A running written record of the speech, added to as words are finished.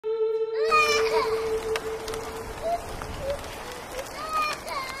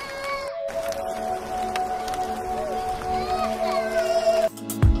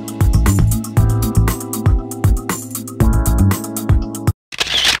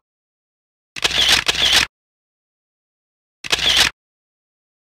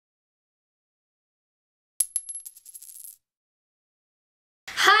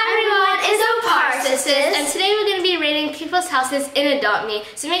and today we're going to be rating people's houses in Adopt Me.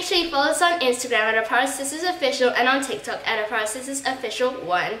 So make sure you follow us on Instagram at Apara Sisters Official and on TikTok at Apara Sisters Official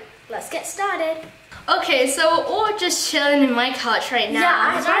 1. Let's get started. Okay, so we're all just chilling in my couch right now.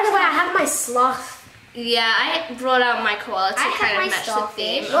 Yeah, by the way, I have my sloth. Yeah, I brought out my koala to kind of match the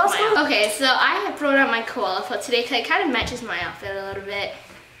theme of my. Okay, so I have brought out my koala for today because it kind of matches my outfit a little bit.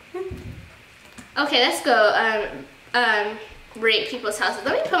 Okay, let's go. Rate people's houses.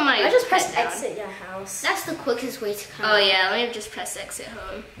 Let me put my. I just pressed down. exit your house. That's the quickest way to come Oh out. yeah, let me just press exit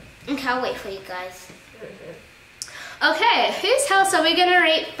home. Okay, I'll wait for you guys. Okay, whose house are we gonna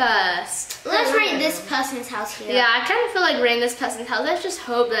rate first? Let's rate this person's house here. Yeah, I kind of feel like rating this person's house. Let's just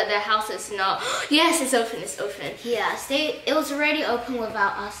hope that their house is not. Yes, it's open. It's open. Yes, it was already open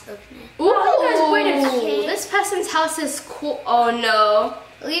without us opening. Ooh, this person's house is cool. Oh no.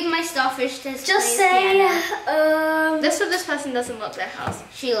 Leave my starfish to Just say, This person doesn't look their house.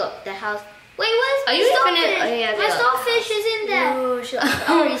 She looked the house. Wait, where's Are my you starfish? even in? Oh yeah, My starfish is in there. No,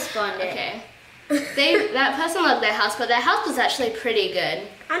 I'll respawn it. Okay. That person loved their house, but their house was actually pretty good.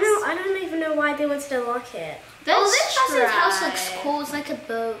 I don't even know why they wanted to lock it. This person's house looks cool. It's like a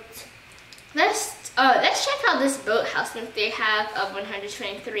boat. Let's check out this boathouse since they have a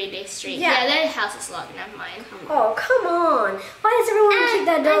 123 Day Street. Yeah, their house is locked, not mine. Oh, come on. Why does everyone keep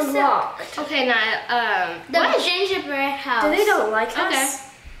their doors locked? Okay, now, The gingerbread house. They don't like us?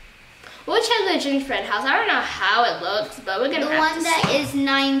 We'll check the gingerbread house. I don't know how it looks, but we're gonna have to see. The one that is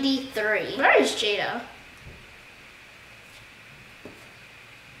 93. Where is Jada?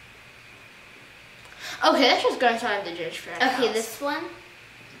 Okay, let's just go inside the gingerbread house. Okay, this one?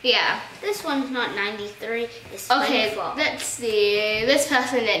 Yeah. This one's not 93. It's 24. Okay, let's see. This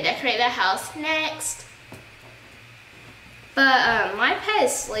person didn't decorate their house. Next. But my pet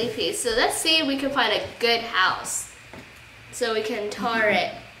is sleepy, so let's see if we can find a good house so we can tour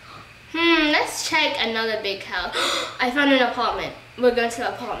it. Let's check another big house. I found an apartment. We're going to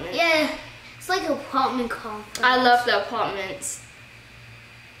an apartment. Yeah, it's like an apartment complex. I love the apartments.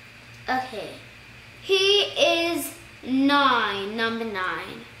 Okay. He is number 9.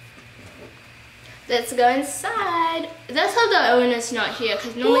 Let's go inside. Let's hope the owner's not here,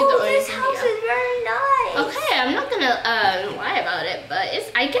 because normally the owner's this house here. is very nice. Okay, I'm not gonna lie about it, but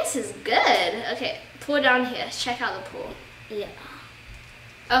I guess it's good. Okay, pool down here. Let's check out the pool. Yeah.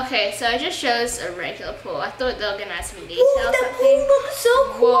 Okay, so it just shows a regular pool. I thought they were gonna add some details. The pool looks so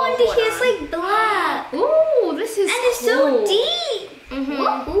cool. Whoa, Under hold here, it's on. like black. Ooh, this is And it's so deep.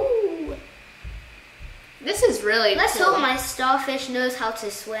 Woohoo! This is really Let's cool. hope my starfish knows how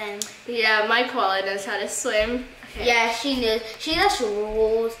to swim. Yeah, my koala knows how to swim. Okay. Yeah, she knows. She just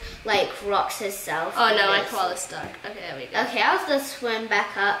rolls like rocks herself. Oh no, my koala's stuck. Okay, there we go. Okay, I'll just swim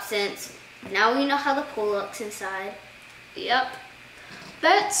back up since now we know how the pool looks inside. Yep.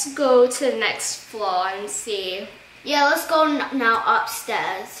 Let's go to the next floor and see. Yeah, let's go now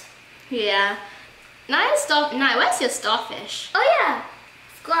upstairs. Yeah. Where's your starfish? Oh yeah,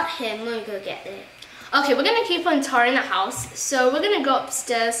 forgot him. Let me go get it. Okay, we're gonna keep on touring the house. So we're gonna go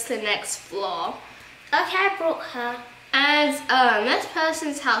upstairs to the next floor. Okay, I brought her. And this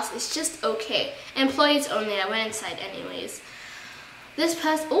person's house is just okay. Employees only. I went inside anyways. This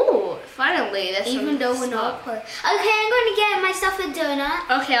person. Ooh, finally. Even though we're not. Okay, I'm going to get myself a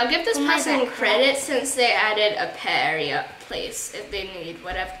donut. Okay, I'll give this On my person backpack. credit since they added a pet area place if they need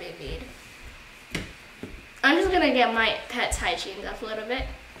whatever they need. I'm just gonna get my pet's hygiene up a little bit.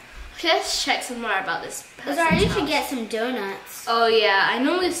 Okay, let's check some more about this person's Sorry, you house. should get some donuts. Oh yeah, I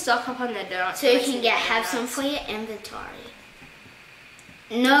normally stock up on the donuts. So you can have some for your inventory.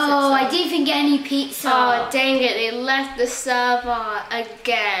 No, I didn't even get any pizza. Oh dang it, they left the server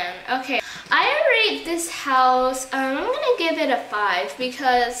again. Okay, I rate this house, I'm gonna give it a 5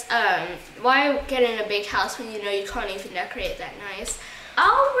 because why get in a big house when you know you can't even decorate that nice?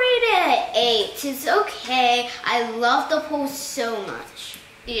 I'll rate it an 8. It's okay. I love the pool so much.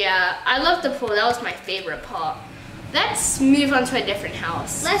 Yeah, I love the pool. That was my favorite part. Let's move on to a different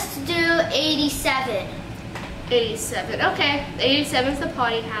house. Let's do 87. 87. Okay, 87 is the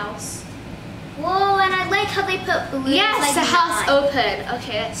party house. Whoa, and I like how they put balloons. Yes, like the house 9. open.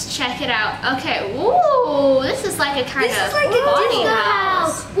 Okay, let's check it out. Okay, ooh, this is like a kind This of is like a party disco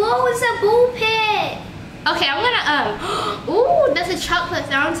house. Whoa, it's a ball pit. Okay, I'm gonna ooh, there's a chocolate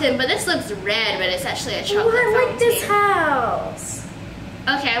fountain, but this looks red, but it's actually a chocolate fountain. I like this house.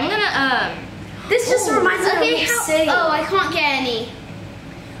 Okay, I'm gonna This just reminds me of Leaf City. Oh, I can't get any.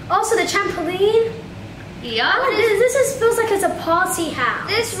 Also, the trampoline. yeah. This feels like it's a party house.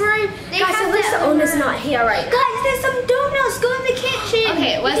 This room, Guys, at least the owner's not here right now. Guys, there's some donuts. Go in the kitchen.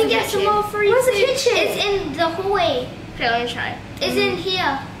 Okay, where's you the can get kitchen? some more free Where's the food. kitchen? It's in the hallway. Okay, let me try. It's in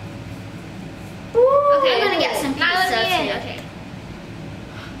here. Ooh, Okay, I'm gonna get some now let pizza me in. too. Okay.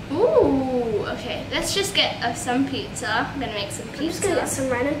 Ooh, okay. Let's just get some pizza. I'm gonna make some I'm just gonna get pizza. some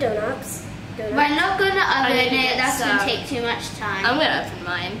random donuts. We're not gonna oven need to it. get That's some. gonna take too much time. I'm gonna open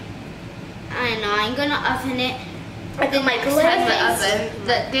mine. I know. I'm gonna oven it. I got my Have the glaze.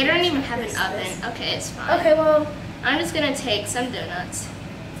 oven. They don't even have an oven. Okay, it's fine. Okay, well, I'm just gonna take some donuts.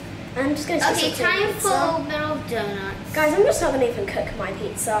 I'm just gonna take Okay, some time pizza. for a little bit of donuts. Guys, I'm just not gonna even cook my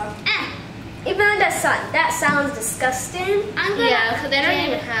pizza. Even though that sounds disgusting. I'm gonna. Yeah, because they don't Jane,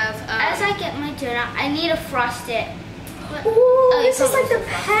 even have. As I get my donut, I need to frost it. But- Ooh, Oh, this you is like the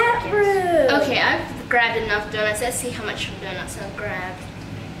probably pet should room. Okay, I've grabbed enough donuts. Let's see how much donuts I've grabbed.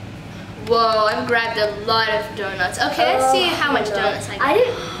 Whoa, I've grabbed a lot of donuts. Okay, let's see how much donuts I got. I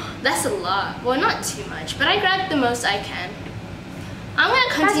didn't. That's a lot. Well, not too much, but I grabbed the most I can. I'm gonna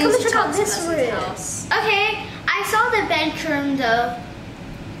Guys, continue come to check tell out this this person's room. house. Okay, I saw the bedroom though.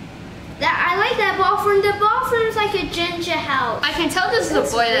 I like that bathroom. The bathroom's like a ginger house. I can tell this is a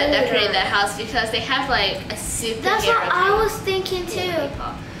That's boy that really decorated nice. that house because they have like a superhero. That's what I kind was thinking too.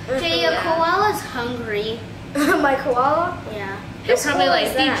 of Okay, your Yeah. koala's hungry. My koala. Yeah. They're Whose probably koala like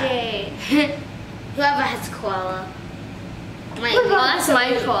is that? DJ. Whoever has koala. My, What Well, about- that's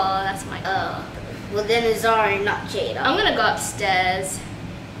my koala. That's my koala. well then it's Zari, not Jada. I'm gonna go upstairs.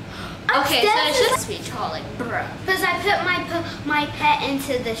 Okay, so Upstairs it's is just sweet child, like, bruh. Because I put my pet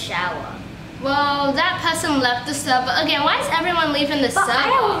into the shower. Well, that person left the server. Again, why is everyone leaving the But server?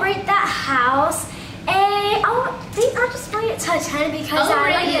 I'll rate that house I'll just rate it to a 10 because I'll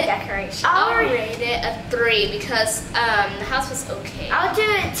I like rate the it- decoration. I'll rate it a 3 because the house was okay. I'll do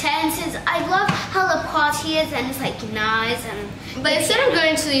it 10 since I love how the party is and it's like nice and. But instead of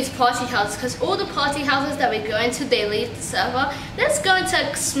going to these party houses, because all the party houses that we go into, they leave the server, let's go into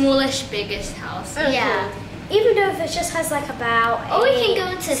a smallish, biggest house. Yeah. Even though if it just has like about Or we 8 can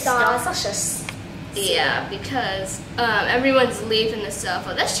go into stars, stars. that's just Yeah, because everyone's leaving the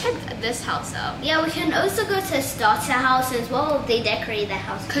server. Let's check this house out. Yeah, we can also go to starter house as well. They decorate the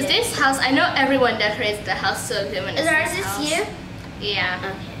house. Because too. this house, I know everyone decorates the house so good when it's Is this this house. you? Yeah.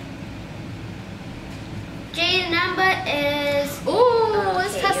 Okay. Jade number is. Ooh,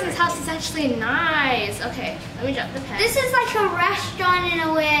 this Okay, person's you're house is actually nice. Okay, let me drop the pen. This is like a restaurant in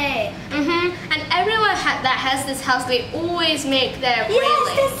a way. And everyone that has this house, they always make their Yes,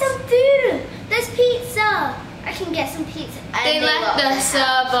 railings. there's some food. There's pizza. I can get some pizza. And They left the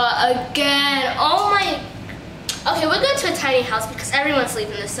server again. Oh my. Okay, we're going to a tiny house because everyone's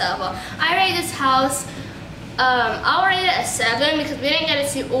leaving the server. I rate this house. I'll rate it a 7 because we didn't get to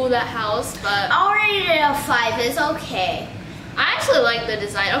see all that house, but I'll rate it a 5. It's okay. I actually like the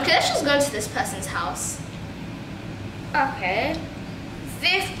design. Okay, let's just go into this person's house. Okay.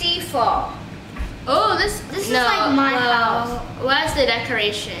 54. Oh, this is like my house. Where's the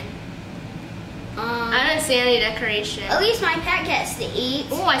decoration? I don't see any decoration. At least my pet gets to eat.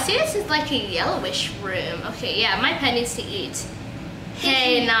 Oh, I see this is like a yellowish room. Okay, yeah, my pet needs to eat.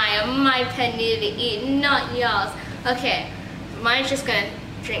 Hey, Naya, my pet needed to eat, not yours. Okay, mine's just gonna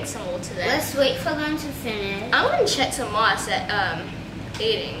drink some water then. Let's wait for them to finish. I'm gonna check some moss at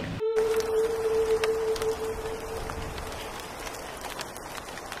eating.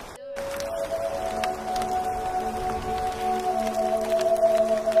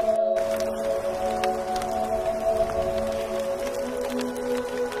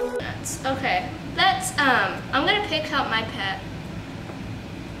 Okay, let's I'm gonna pick up my pet.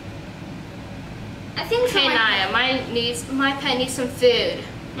 I think for Okay, Naya, my pet needs some food.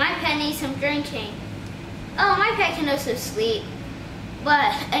 my pet needs some drinking. Oh, my pet can also sleep.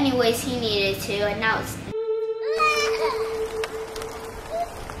 But anyways, he needed to, and now it's.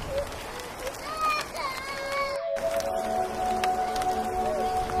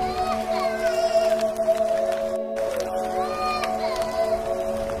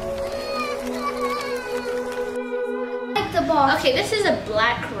 Like the boss. Okay, this is a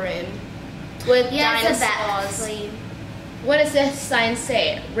black room with Yeah, it's a bat dinosaurs. sleep. What does this sign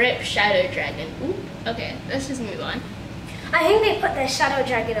say? Rip Shadow Dragon. Ooh, okay, let's just move on. I think they put their shadow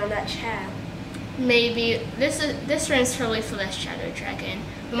dragon on that chair. Maybe this room's probably for the Shadow Dragon.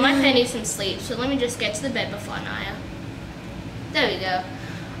 But my pet needs some sleep, so let me just get to the bed before Naya. There we go.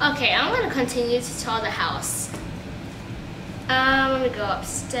 Okay, I'm gonna continue to tour the house. Let me go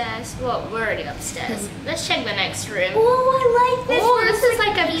upstairs. Well, we're already upstairs. Let's check the next room. Oh, I like this. Oh, one. this is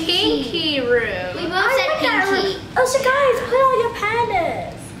like a pinky. pinky room. We both I said like that pinky. room. Oh, so guys, put all your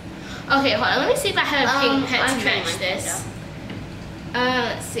pandas. Okay, hold on. Let me see if I have a pink pet I'm to trying match my this.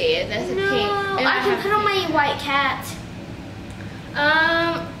 Let's see. There's a No, pink. I can put on my white cat.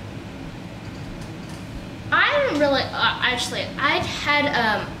 I I didn't really, actually,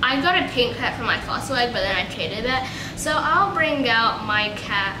 I got a pink cat for my fossil egg, but then I traded it. So I'll bring out my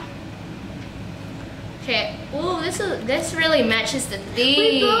cat. Okay, ooh, this really matches the theme.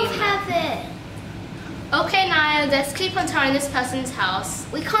 We both have it. Okay, Naya, let's keep on touring this person's house.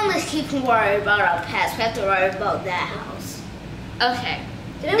 We can't just keep worrying about our pets. We have to worry about their house. Okay.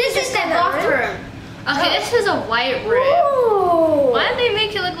 This is their bathroom. Okay, this is a white room. Ooh. Why did they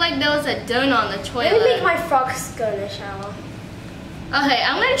make it look like there was a donut on the toilet? Let me make my frogs go in the shower. Okay,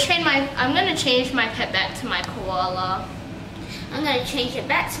 I'm gonna change my pet back to my koala. I'm gonna change it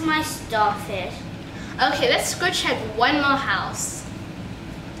back to my starfish. Okay, let's go check one more house.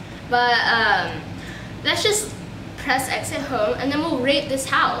 But let's just press exit home and then we'll rate this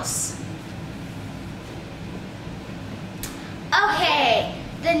house. Okay,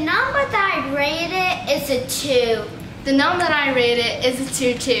 the number that I rated is a 2. The number that I rated is a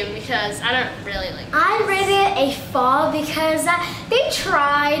 2 too because I don't really like I rated it a 4 because they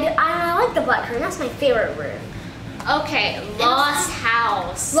tried. I like the black room. That's my favorite room. Okay, Lost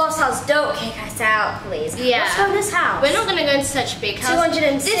House. Lost House, don't kick us out, please. Yeah. Let's go in this house. We're not gonna go into such big house.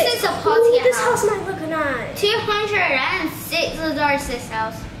 206. This is a Ooh, party this house. house might look nice. 206 is our sis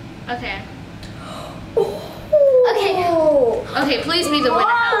house. Okay. Okay. Okay, please be the winner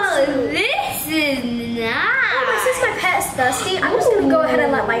house. This is Oh, since nice. my pet is thirsty, I'm just gonna go ahead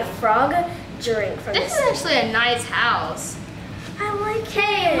and let my frog drink from This this. is actually a nice house. I like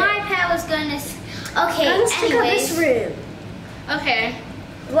Okay, it. my pet was gonna. Okay, Let's check out this anyways, room. Okay.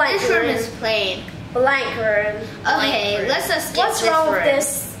 Blank this room is plain. blank room. Okay, room. let's just skip What's this wrong room. with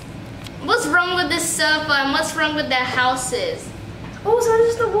this? What's wrong with this sofa and what's wrong with their houses? Oh, so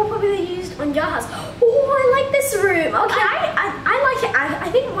this is the wallpaper they used on your house. Oh, I like this room. Okay, I like it. I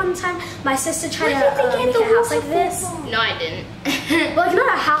think one time my sister tried to make a house like this. No, I didn't. Well, like not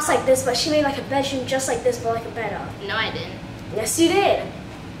a house like this, but she made like a bedroom just like this, but like a better. No, I didn't. Yes, you did.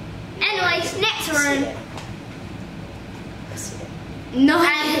 Anyways, next Yes, you room. did. Yes, you did. No, I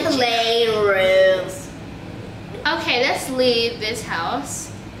And didn't. playroom. Okay, let's leave this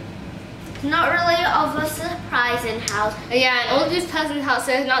house. Not really of a surprising house. Yeah, and all these person's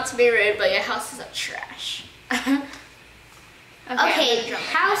houses, not to be rude, but your houses are trash. Okay, I'm gonna the drop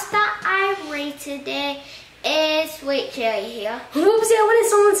house that I rated it is. Wait, Jerry here. Whoopsie, I went in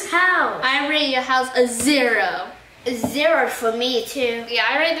someone's house. I rate your house a 0. 0 for me too. Yeah,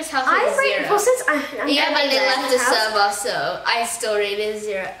 I rate this house I a 0. rate, well, since I'm Yeah, but they left the this house, server, so I still rate it a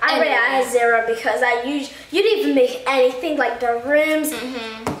 0. I rate it a 0 because you didn't even make anything like the rooms.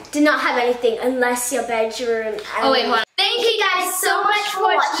 Did not have anything unless your bedroom. Oh wait, hold on. Thank you guys so much for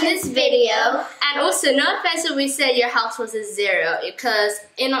watching this video. And also, no offense if we said your house was a 0, because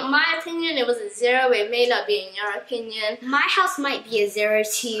in my opinion, it was a 0. It may not be in your opinion. My house might be a 0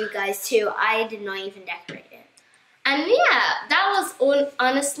 to you guys too. I did not even decorate it. And yeah, that was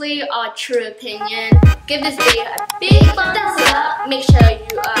honestly our true opinion. Give this video a big thumbs up. Make sure you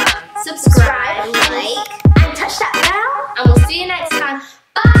subscribe, Like. and touch that bell. and we'll see you next time.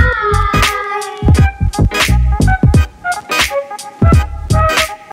 Bye!